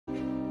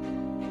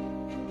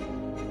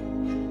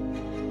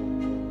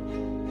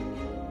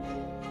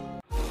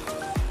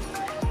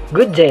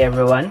Good day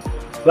everyone.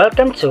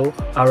 Welcome to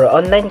our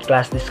online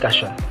class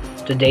discussion.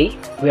 Today,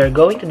 we are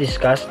going to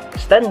discuss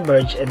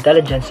Sternberg's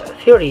intelligence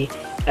theory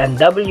and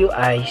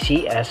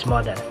WICS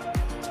model.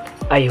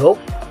 I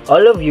hope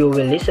all of you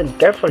will listen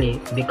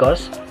carefully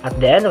because at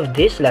the end of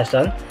this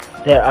lesson,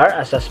 there are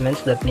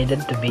assessments that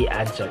needed to be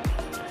answered.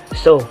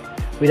 So,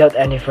 without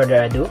any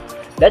further ado,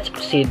 let's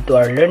proceed to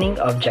our learning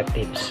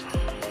objectives.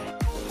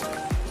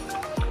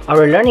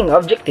 Our learning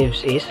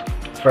objectives is,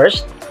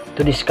 first,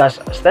 to discuss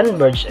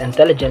Sternberg's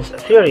intelligence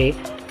theory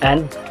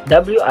and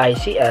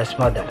WICS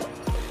model,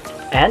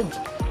 and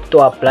to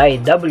apply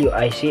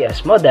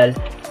WICS model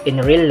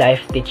in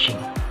real-life teaching.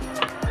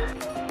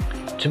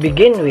 To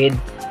begin with,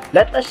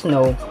 let us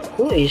know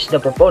who is the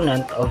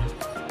proponent of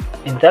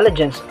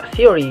intelligence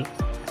theory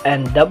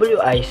and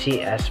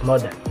WICS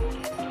model.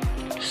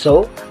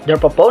 So, the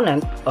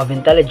proponent of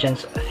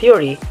intelligence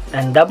theory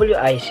and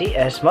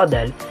WICS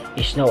model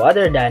is no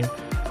other than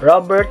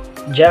Robert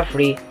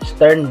Jeffrey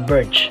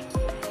Sternberg.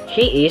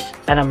 He is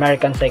an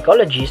American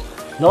psychologist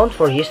known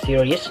for his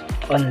theories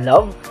on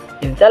love,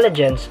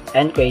 intelligence,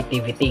 and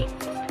creativity.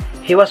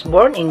 He was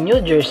born in New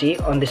Jersey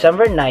on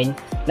December 9,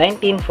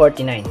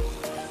 1949.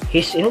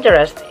 His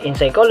interest in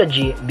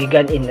psychology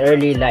began in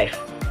early life.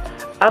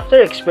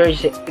 After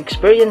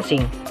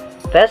experiencing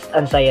test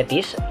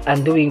anxieties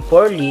and doing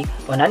poorly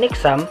on an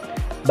exam,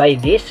 by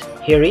this,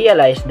 he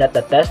realized that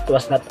the test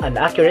was not an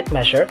accurate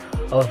measure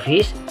of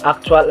his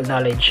actual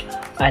knowledge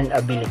and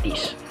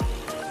abilities.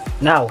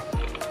 Now,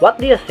 what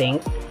do you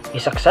think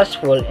is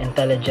successful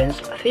intelligence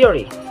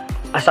theory?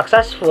 A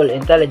successful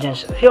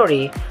intelligence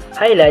theory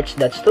highlights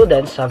that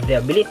students have the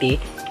ability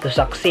to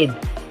succeed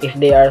if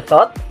they are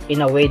taught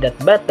in a way that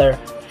better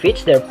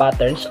fits their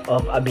patterns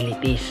of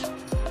abilities.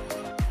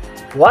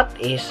 What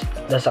is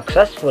the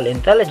successful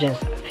intelligence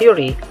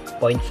theory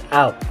points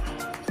out?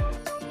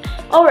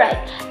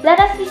 Alright, let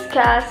us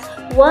discuss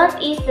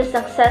what is the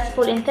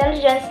successful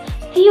intelligence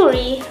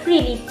theory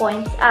really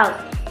points out.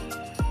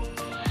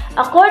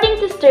 According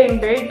to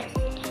Sternberg,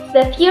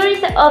 the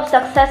theories of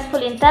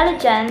successful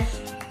intelligence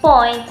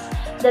points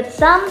that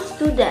some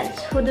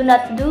students who do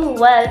not do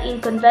well in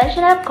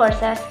conventional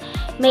courses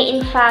may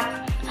in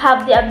fact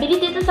have the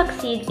ability to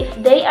succeed if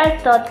they are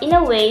taught in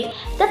a way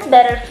that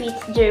better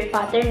fits their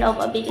pattern of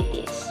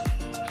abilities.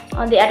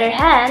 On the other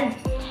hand,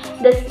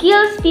 the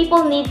skills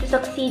people need to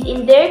succeed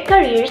in their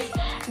careers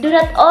do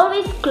not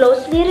always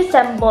closely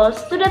resemble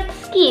to the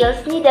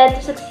skills needed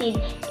to succeed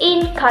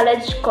in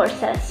college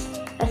courses,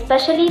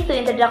 especially to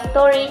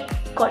introductory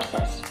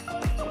courses.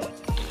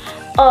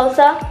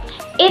 Also,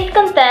 it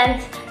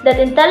contends that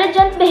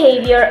intelligent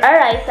behavior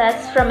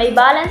arises from a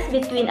balance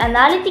between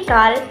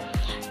analytical,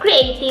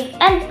 creative,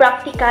 and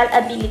practical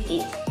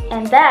abilities,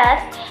 and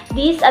that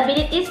these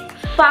abilities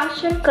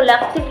function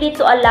collectively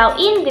to allow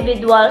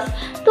individuals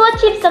to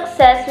achieve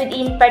success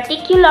within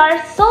particular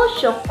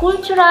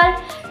socio-cultural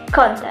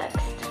context.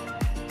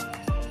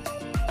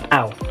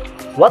 Now,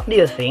 what do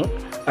you think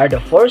are the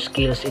 4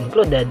 skills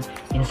included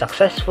in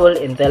successful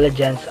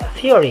intelligence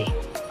theory?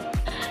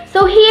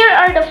 So here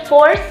are the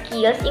 4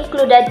 skills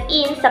included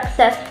in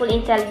successful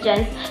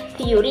intelligence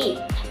theory.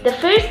 The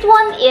first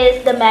one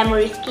is the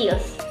memory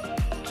skills.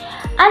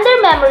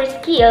 Under memory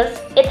skills,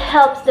 it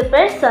helps the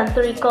person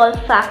to recall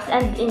facts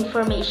and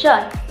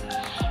information.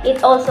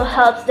 It also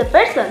helps the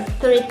person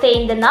to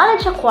retain the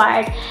knowledge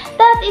acquired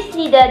that is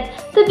needed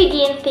to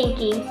begin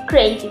thinking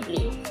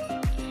creatively.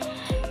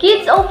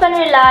 Kids often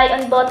rely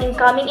on both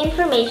incoming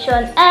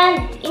information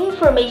and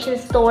information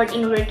stored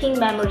in working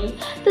memory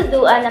to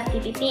do an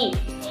activity.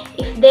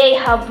 If they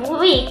have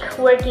weak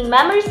working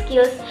memory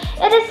skills,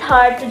 it is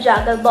hard to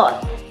juggle both.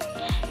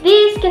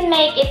 This can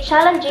make it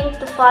challenging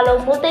to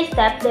follow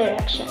multi-step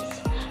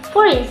directions.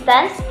 For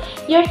instance,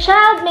 your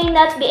child may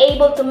not be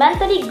able to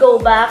mentally go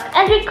back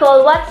and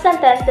recall what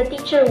sentence the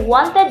teacher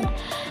wanted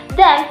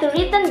them to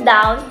written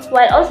down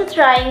while also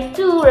trying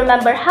to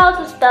remember how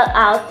to spell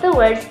out the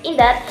words in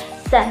that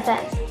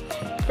sentence.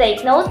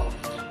 Take note,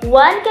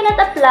 one cannot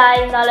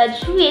apply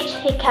knowledge which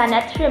he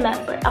cannot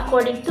remember,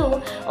 according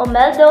to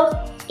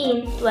Omeldo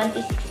in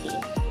 2016.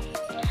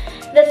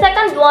 The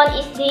second one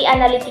is the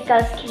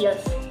analytical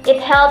skills.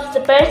 It helps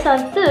the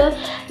person to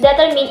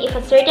determine if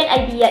a certain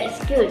idea is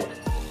good.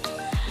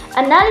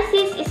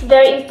 Analysis is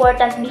very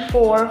important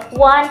before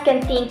one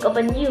can think of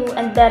a new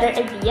and better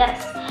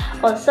ideas.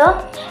 Also,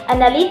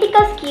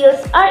 analytical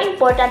skills are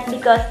important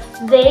because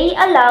they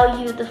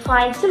allow you to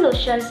find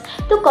solutions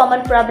to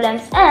common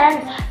problems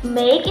and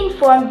make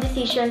informed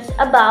decisions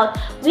about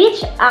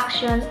which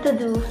action to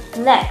do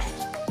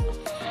next.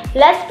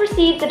 Let's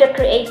proceed to the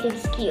creative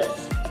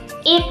skills.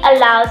 It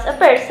allows a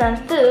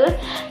person to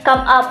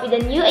come up with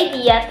a new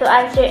idea to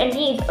answer a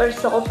need or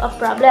solve a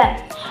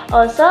problem.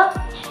 Also,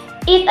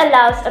 it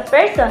allows a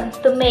person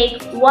to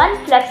make one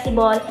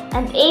flexible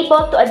and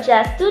able to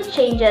adjust to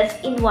changes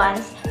in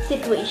one's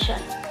situation.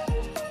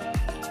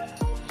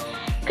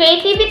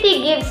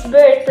 Creativity gives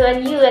birth to a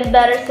new and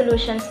better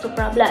solutions to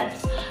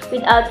problems.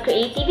 Without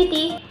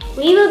creativity,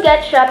 we will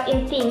get trapped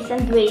in things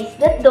and ways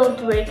that don't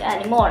work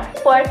anymore. It's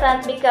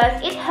important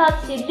because it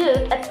helps you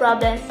look at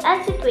problems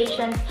and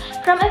situations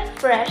from a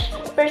fresh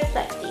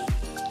perspective.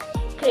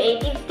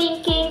 Creative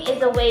thinking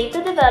is a way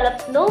to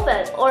develop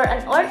novel or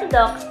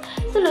unorthodox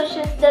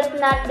solutions that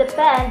not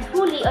depend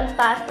wholly on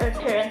past or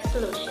current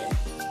solutions.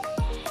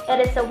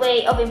 It is a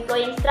way of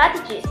employing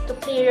strategies to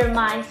clear your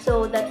mind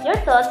so that your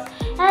thoughts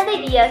and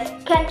ideas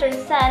can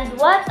transcend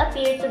what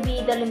appear to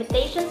be the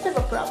limitations of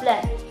a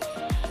problem.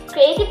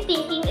 Creative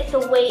thinking is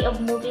a way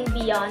of moving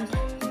beyond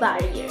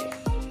barriers.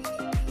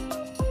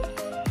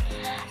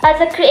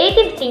 As a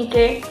creative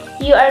thinker,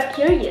 you are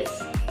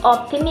curious,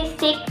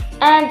 optimistic,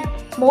 and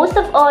most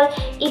of all,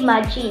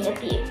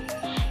 imaginative.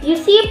 You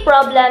see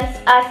problems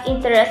as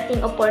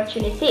interesting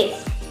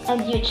opportunities,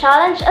 and you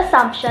challenge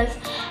assumptions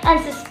and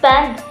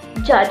suspend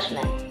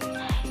judgment.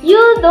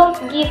 You don't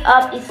give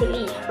up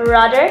easily,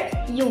 rather,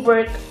 you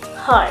work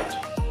hard.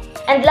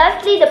 And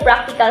lastly, the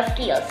practical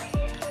skills.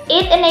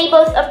 It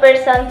enables a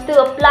person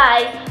to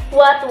apply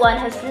what one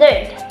has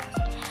learned.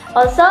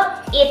 Also,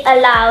 it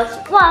allows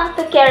one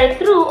to carry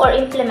through or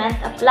implement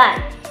a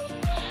plan.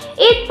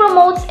 It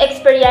promotes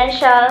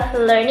experiential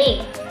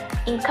learning,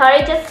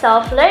 encourages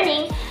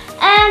self-learning,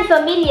 and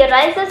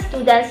familiarizes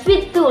students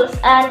with tools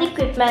and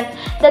equipment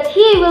that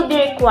he will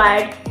be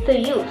required to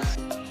use.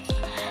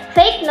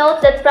 Take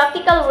note that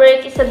practical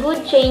work is a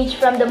good change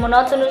from the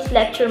monotonous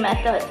lecture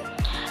method.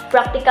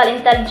 Practical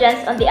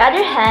intelligence, on the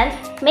other hand,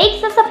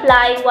 makes us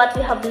apply what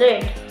we have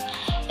learned.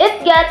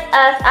 It gets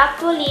us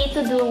actually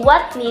to do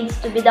what needs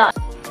to be done.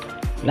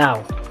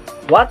 Now,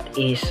 what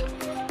is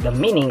the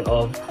meaning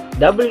of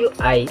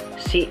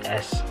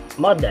WICS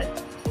model?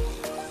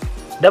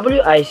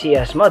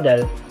 WICS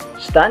model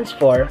stands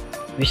for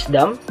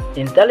Wisdom,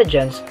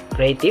 Intelligence,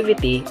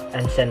 Creativity,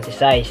 and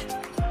Synthesized.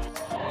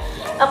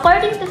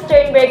 According to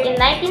Sternberg in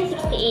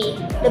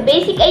 1968, the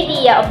basic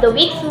idea of the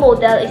WICS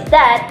model is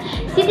that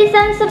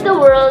citizens of the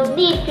world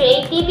need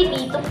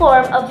creativity to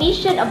form a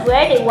vision of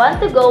where they want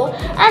to go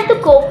and to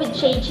cope with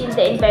change in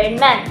the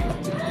environment.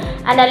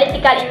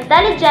 Analytical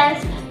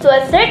intelligence to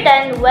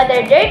ascertain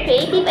whether their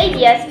creative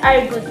ideas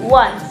are good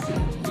ones.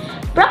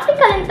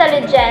 Practical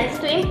intelligence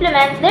to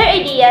implement their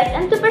ideas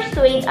and to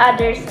persuade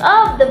others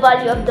of the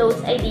value of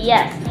those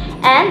ideas.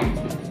 And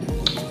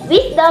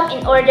wisdom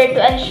in order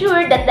to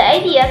ensure that the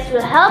ideas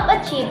will help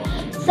achieve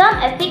some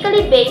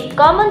ethically based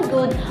common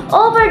good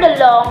over the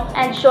long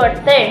and short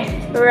terms,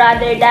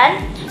 rather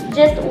than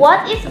just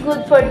what is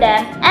good for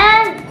them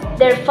and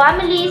their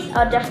families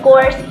and of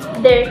course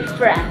their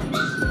friends.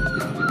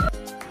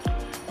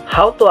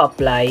 How to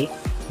apply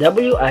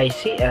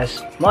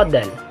WICS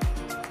model?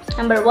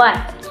 Number 1.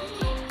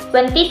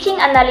 When teaching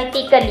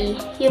analytically,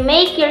 you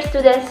make your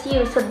students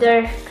use of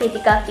their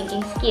critical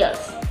thinking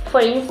skills.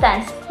 For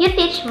instance, you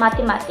teach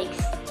mathematics.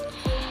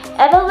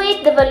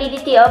 Evaluate the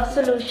validity of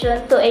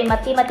solution to a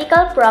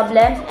mathematical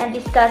problem and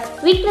discuss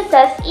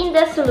weaknesses in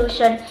the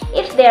solution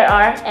if there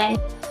are any.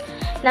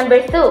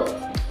 Number 2.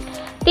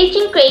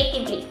 Teaching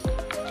creatively.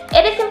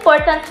 It is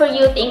important for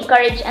you to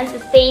encourage and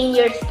sustain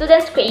your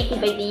students'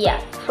 creative idea.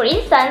 For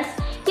instance,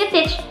 you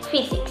teach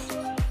physics.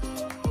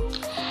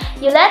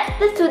 You let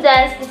the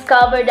students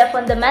discover the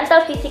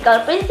fundamental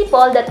physical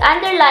principle that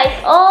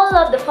underlies all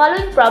of the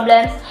following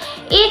problems,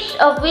 each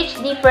of which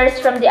differs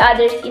from the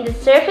others in the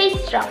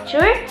surface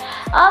structure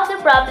of the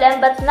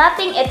problem but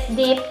nothing its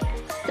deep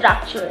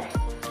structure.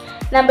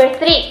 Number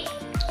 3.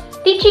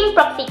 Teaching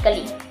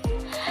practically.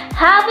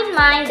 Have in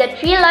mind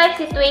that real-life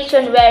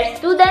situation where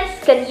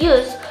students can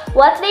use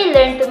what they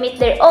learn to meet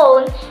their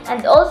own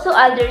and also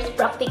others'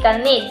 practical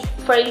needs.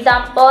 For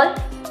example,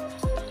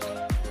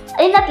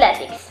 in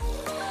athletics.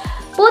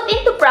 Put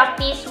into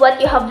practice what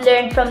you have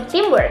learned from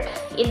teamwork,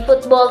 in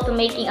football to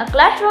making a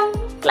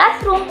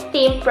classroom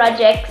team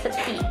project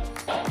succeed.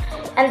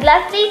 And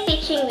lastly,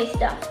 teaching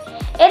wisdom.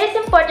 It is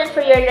important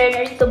for your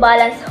learners to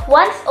balance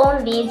one's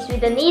own needs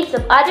with the needs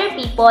of other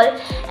people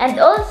and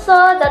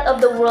also that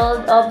of the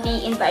world of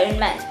the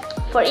environment.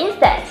 For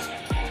instance,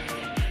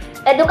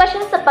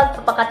 edukasyon sa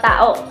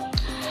pagpapakatao.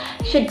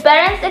 Should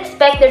parents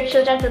expect their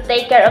children to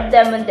take care of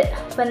them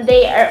when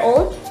they are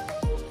old?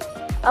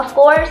 Of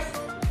course,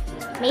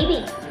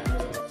 maybe.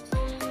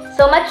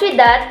 So much with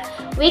that,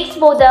 WICS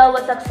model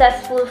was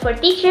successful for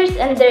teachers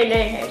and their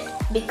learners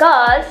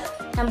because,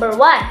 number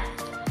 1,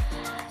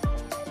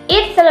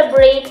 it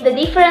celebrates the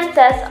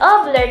differences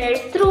of learners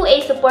through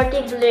a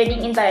supportive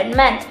learning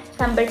environment.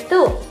 Number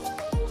 2,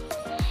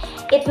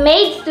 it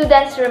made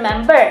students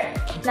remember.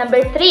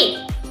 Number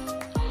 3,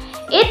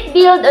 it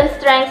built on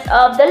strengths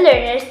of the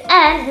learners.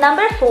 And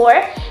number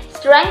 4,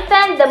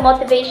 strengthened the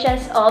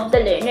motivations of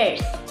the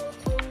learners.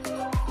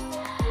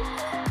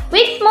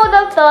 WICS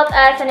model taught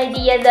us an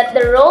idea that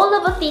the role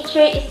of a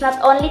teacher is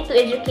not only to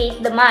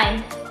educate the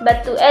mind,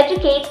 but to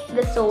educate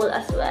the soul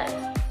as well.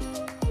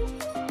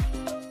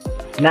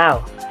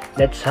 Now,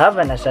 let's have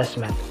an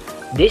assessment.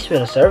 This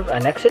will serve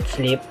an exit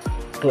slip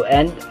to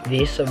end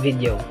this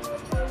video.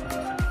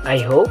 I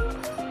hope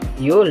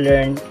you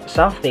learned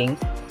something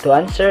to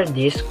answer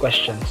these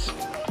questions.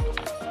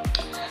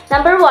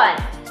 Number 1.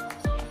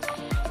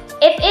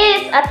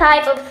 is a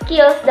type of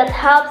skills that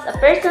helps a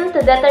person to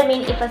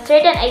determine if a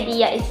certain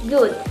idea is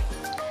good.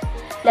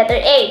 Letter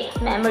A,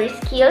 memory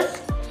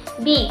skills.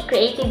 B,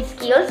 creative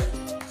skills.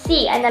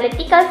 C,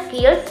 analytical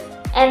skills.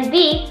 And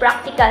D,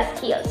 practical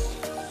skills.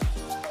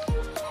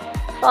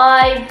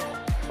 5,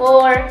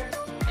 4,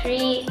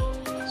 3,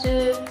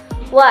 2,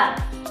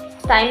 1.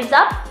 Time's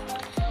up.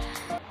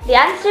 The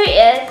answer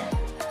is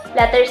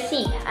letter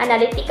C,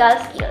 analytical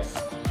skills.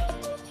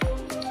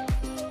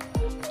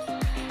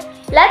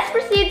 Let's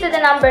proceed to the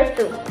number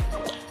 2.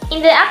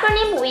 In the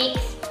acronym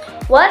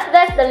WICS, what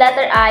does the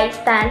letter I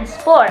stands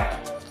for?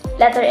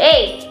 Letter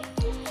A,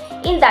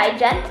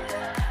 indigent.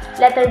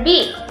 Letter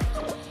B,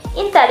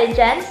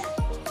 intelligence.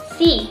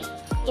 C,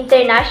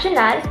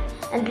 international.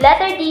 And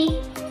letter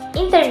D,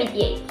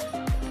 intermediate.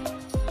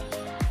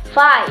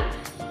 5,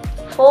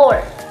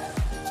 4,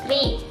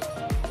 3,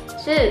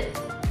 2,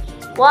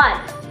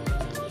 1.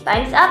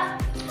 Time's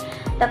up.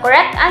 The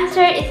correct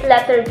answer is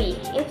letter B,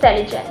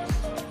 intelligence.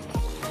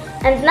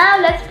 And now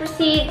let's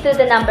proceed to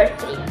the number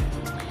 3.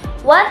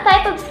 What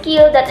type of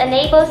skill that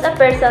enables a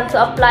person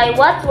to apply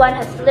what one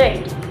has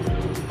learned?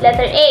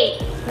 Letter A,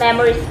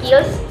 memory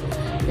skills.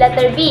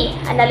 Letter B,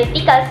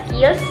 analytical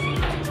skills.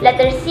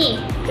 Letter C,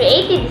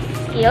 creative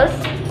skills.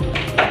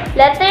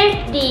 Letter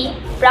D,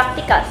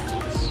 practical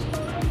skills.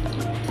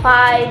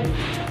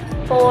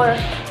 5, 4,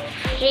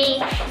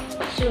 3,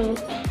 2,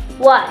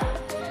 1.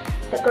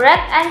 The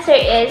correct answer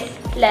is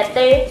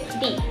letter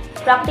D,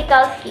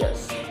 practical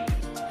skills.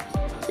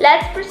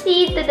 Let's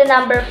proceed to the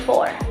number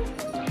 4.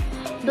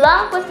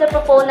 Blanc was the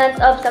proponent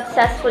of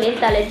successful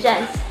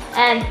intelligence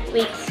and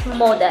WICS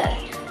model.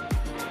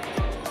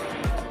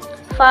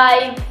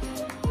 5,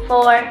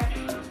 4,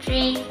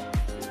 3,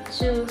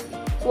 2,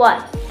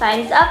 1.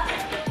 Time's up.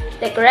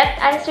 The correct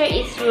answer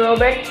is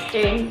Robert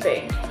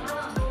Sternberg.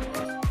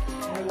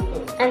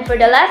 And for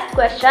the last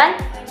question,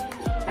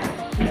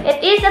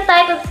 it is a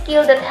type of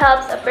skill that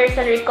helps a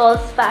person recall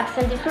facts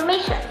and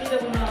information.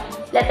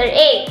 Letter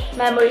A,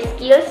 memory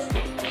skills.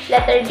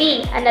 Letter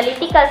B,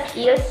 analytical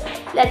skills.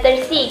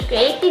 Letter C,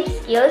 creative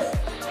skills.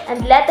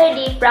 And letter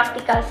D,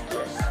 practical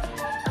skills.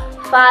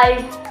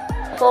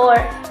 5, 4,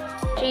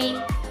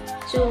 3,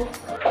 2,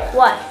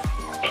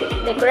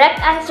 1. The correct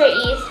answer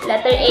is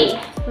letter A,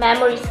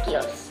 memory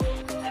skills.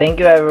 Thank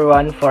you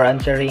everyone for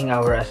answering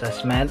our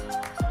assessment.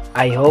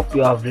 I hope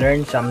you have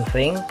learned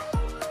something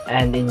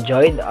and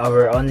enjoyed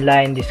our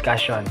online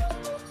discussion.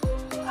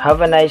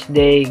 Have a nice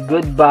day.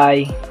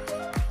 Goodbye.